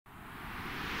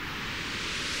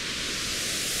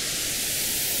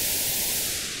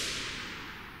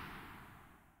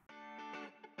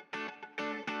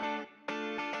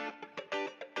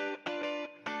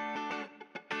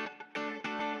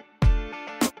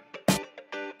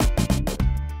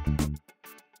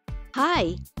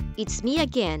Hi, it's me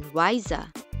again, Ryza.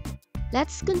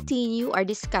 Let's continue our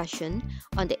discussion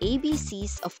on the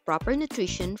ABCs of proper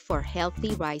nutrition for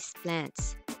healthy rice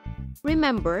plants.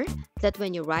 Remember that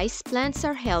when your rice plants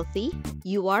are healthy,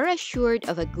 you are assured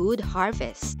of a good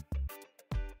harvest.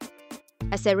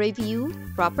 As a review,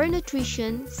 proper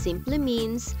nutrition simply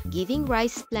means giving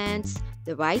rice plants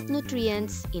the right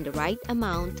nutrients in the right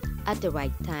amount at the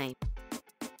right time.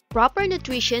 Proper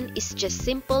nutrition is just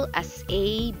simple as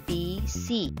A, B,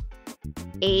 C.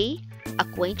 A.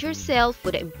 Acquaint yourself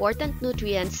with the important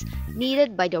nutrients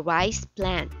needed by the rice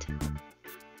plant.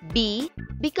 B.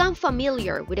 Become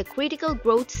familiar with the critical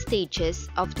growth stages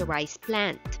of the rice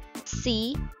plant.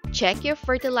 C. Check your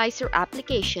fertilizer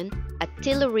application at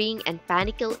tillering and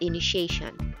panicle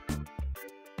initiation.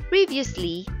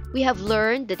 Previously, we have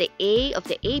learned that the A of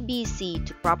the ABC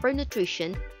to proper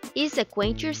nutrition is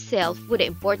acquaint yourself with the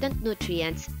important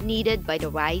nutrients needed by the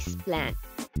rice plant.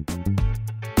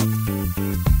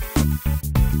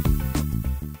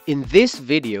 In this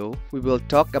video, we will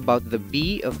talk about the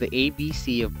B of the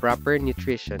ABC of proper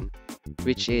nutrition,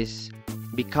 which is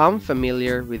become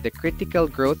familiar with the critical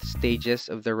growth stages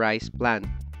of the rice plant.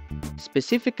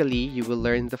 Specifically, you will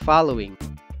learn the following: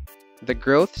 the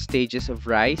growth stages of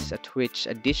rice at which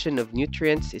addition of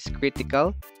nutrients is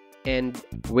critical, and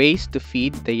ways to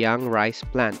feed the young rice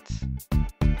plants.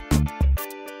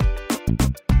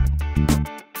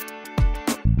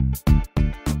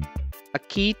 A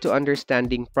key to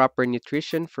understanding proper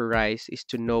nutrition for rice is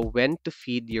to know when to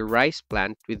feed your rice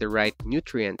plant with the right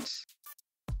nutrients.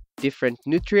 Different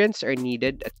nutrients are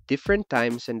needed at different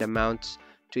times and amounts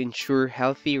to ensure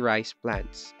healthy rice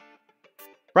plants.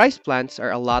 Rice plants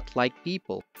are a lot like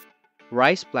people.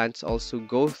 Rice plants also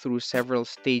go through several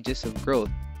stages of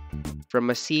growth, from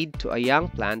a seed to a young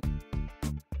plant,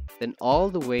 then all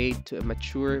the way to a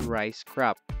mature rice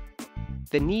crop.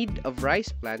 The need of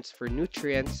rice plants for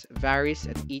nutrients varies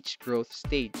at each growth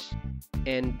stage,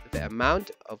 and the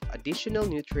amount of additional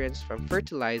nutrients from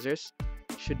fertilizers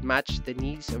should match the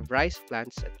needs of rice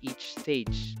plants at each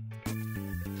stage.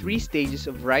 3 stages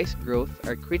of rice growth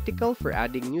are critical for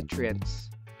adding nutrients: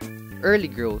 early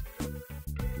growth,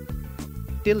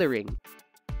 tillering,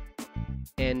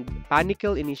 and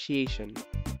panicle initiation.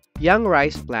 Young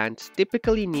rice plants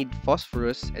typically need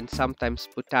phosphorus and sometimes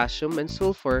potassium and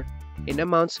sulfur in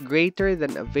amounts greater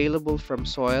than available from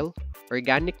soil,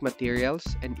 organic materials,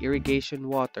 and irrigation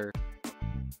water.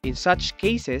 In such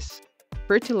cases,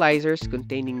 fertilizers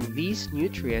containing these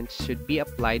nutrients should be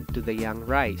applied to the young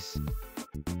rice.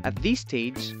 At this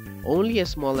stage, only a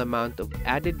small amount of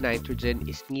added nitrogen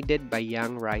is needed by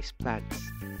young rice plants.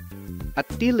 At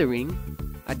tillering,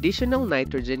 additional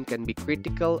nitrogen can be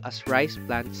critical as rice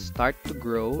plants start to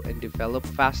grow and develop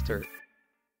faster,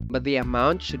 but the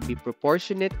amount should be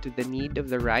proportionate to the need of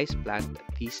the rice plant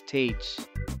at this stage.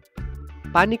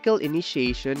 Panicle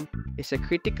initiation is a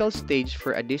critical stage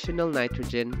for additional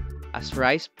nitrogen as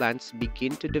rice plants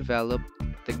begin to develop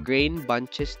the grain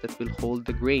bunches that will hold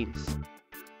the grains.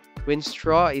 When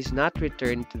straw is not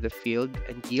returned to the field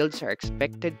and yields are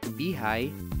expected to be high,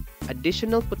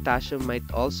 additional potassium might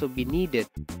also be needed.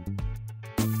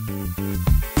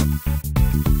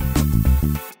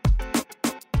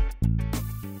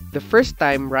 The first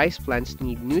time rice plants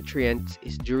need nutrients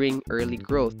is during early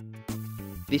growth.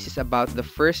 This is about the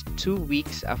first 2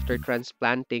 weeks after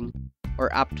transplanting or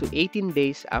up to 18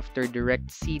 days after direct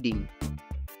seeding.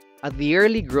 At the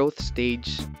early growth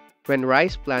stage, when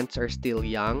rice plants are still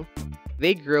young,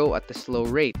 they grow at a slow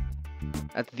rate.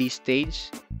 At this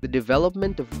stage, the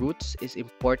development of roots is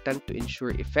important to ensure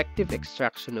effective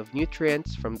extraction of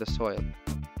nutrients from the soil.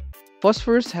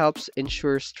 Phosphorus helps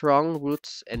ensure strong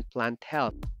roots and plant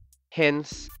health.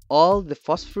 Hence, all the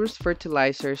phosphorus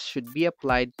fertilizers should be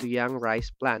applied to young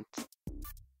rice plants.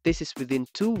 This is within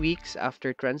 2 weeks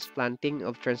after transplanting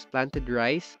of transplanted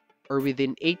rice or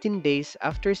within 18 days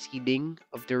after seeding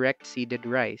of direct seeded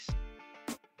rice.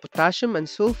 Potassium and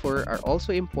sulfur are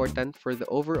also important for the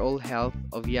overall health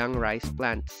of young rice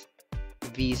plants.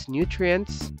 These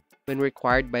nutrients, when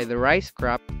required by the rice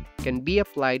crop, can be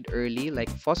applied early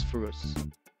like phosphorus.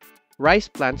 Rice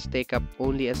plants take up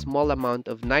only a small amount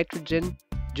of nitrogen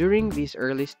during this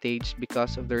early stage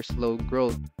because of their slow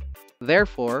growth.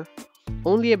 Therefore,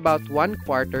 only about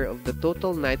 1/4 of the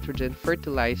total nitrogen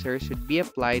fertilizer should be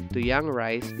applied to young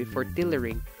rice before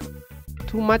tillering.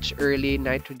 Too much early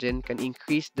nitrogen can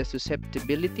increase the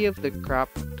susceptibility of the crop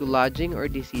to lodging or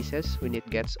diseases when it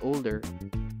gets older.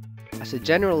 As a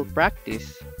general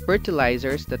practice,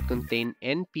 fertilizers that contain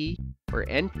NP or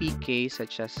NPK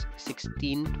such as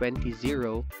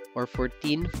 16-20-0 or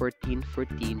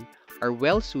 14-14-14 are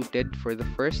well suited for the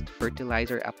first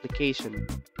fertilizer application.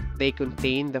 They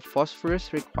contain the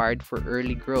phosphorus required for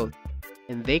early growth,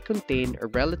 and they contain a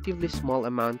relatively small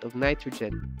amount of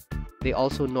nitrogen. They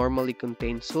also normally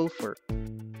contain sulfur.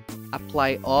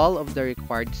 Apply all of the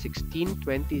required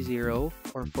 16-20-0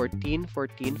 or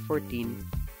 14-14-14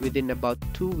 within about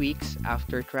 2 weeks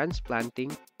after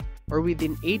transplanting or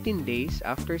within 18 days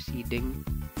after seeding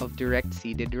of direct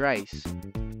seeded rice.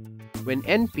 When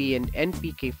NP and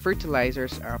NPK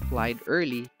fertilizers are applied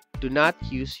early, do not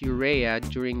use urea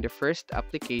during the first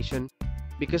application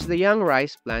because the young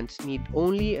rice plants need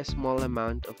only a small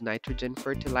amount of nitrogen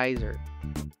fertilizer.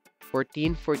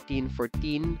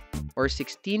 14-14-14 or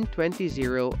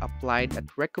 16-20-0 applied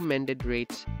at recommended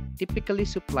rates typically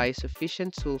supply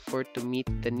sufficient sulfur to meet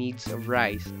the needs of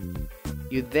rice.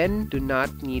 You then do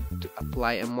not need to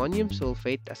apply ammonium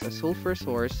sulfate as a sulfur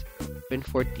source when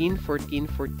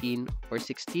 14-14-14 or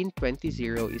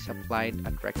 16-20-0 is applied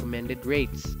at recommended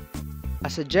rates.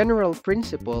 As a general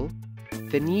principle,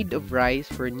 the need of rice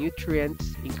for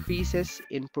nutrients increases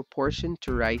in proportion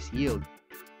to rice yield.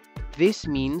 This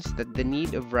means that the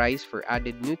need of rice for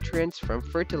added nutrients from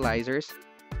fertilizers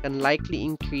can likely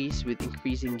increase with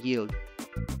increasing yield.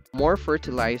 More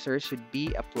fertilizers should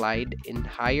be applied in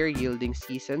higher yielding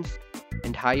seasons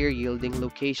and higher yielding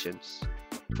locations.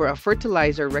 For a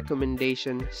fertilizer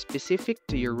recommendation specific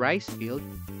to your rice field,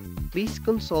 please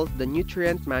consult the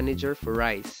nutrient manager for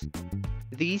rice.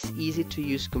 This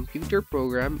easy-to-use computer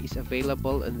program is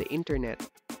available on the internet.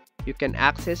 You can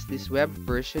access this web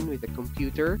version with a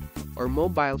computer or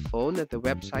mobile phone at the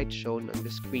website shown on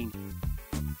the screen.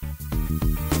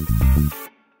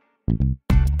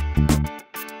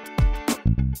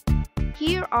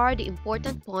 Here are the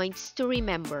important points to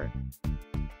remember.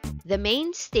 The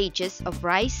main stages of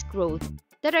rice growth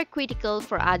that are critical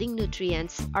for adding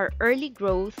nutrients are early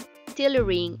growth,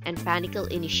 tillering, and panicle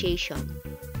initiation.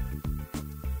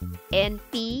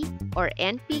 NP or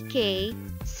NPK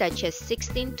such as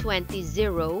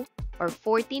 16-20-0 or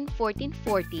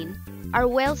 14-14-14 are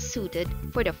well suited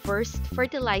for the first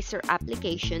fertilizer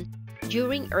application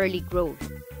during early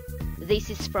growth. This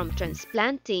is from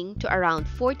transplanting to around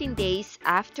 14 days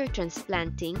after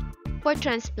transplanting for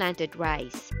transplanted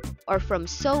rice, or from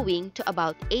sowing to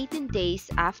about 18 days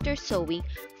after sowing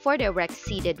for direct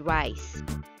seeded rice.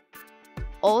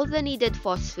 All the needed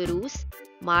phosphorus,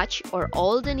 much or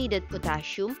all the needed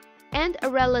potassium, and a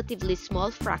relatively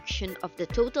small fraction of the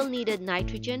total needed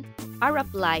nitrogen are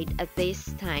applied at this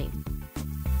time.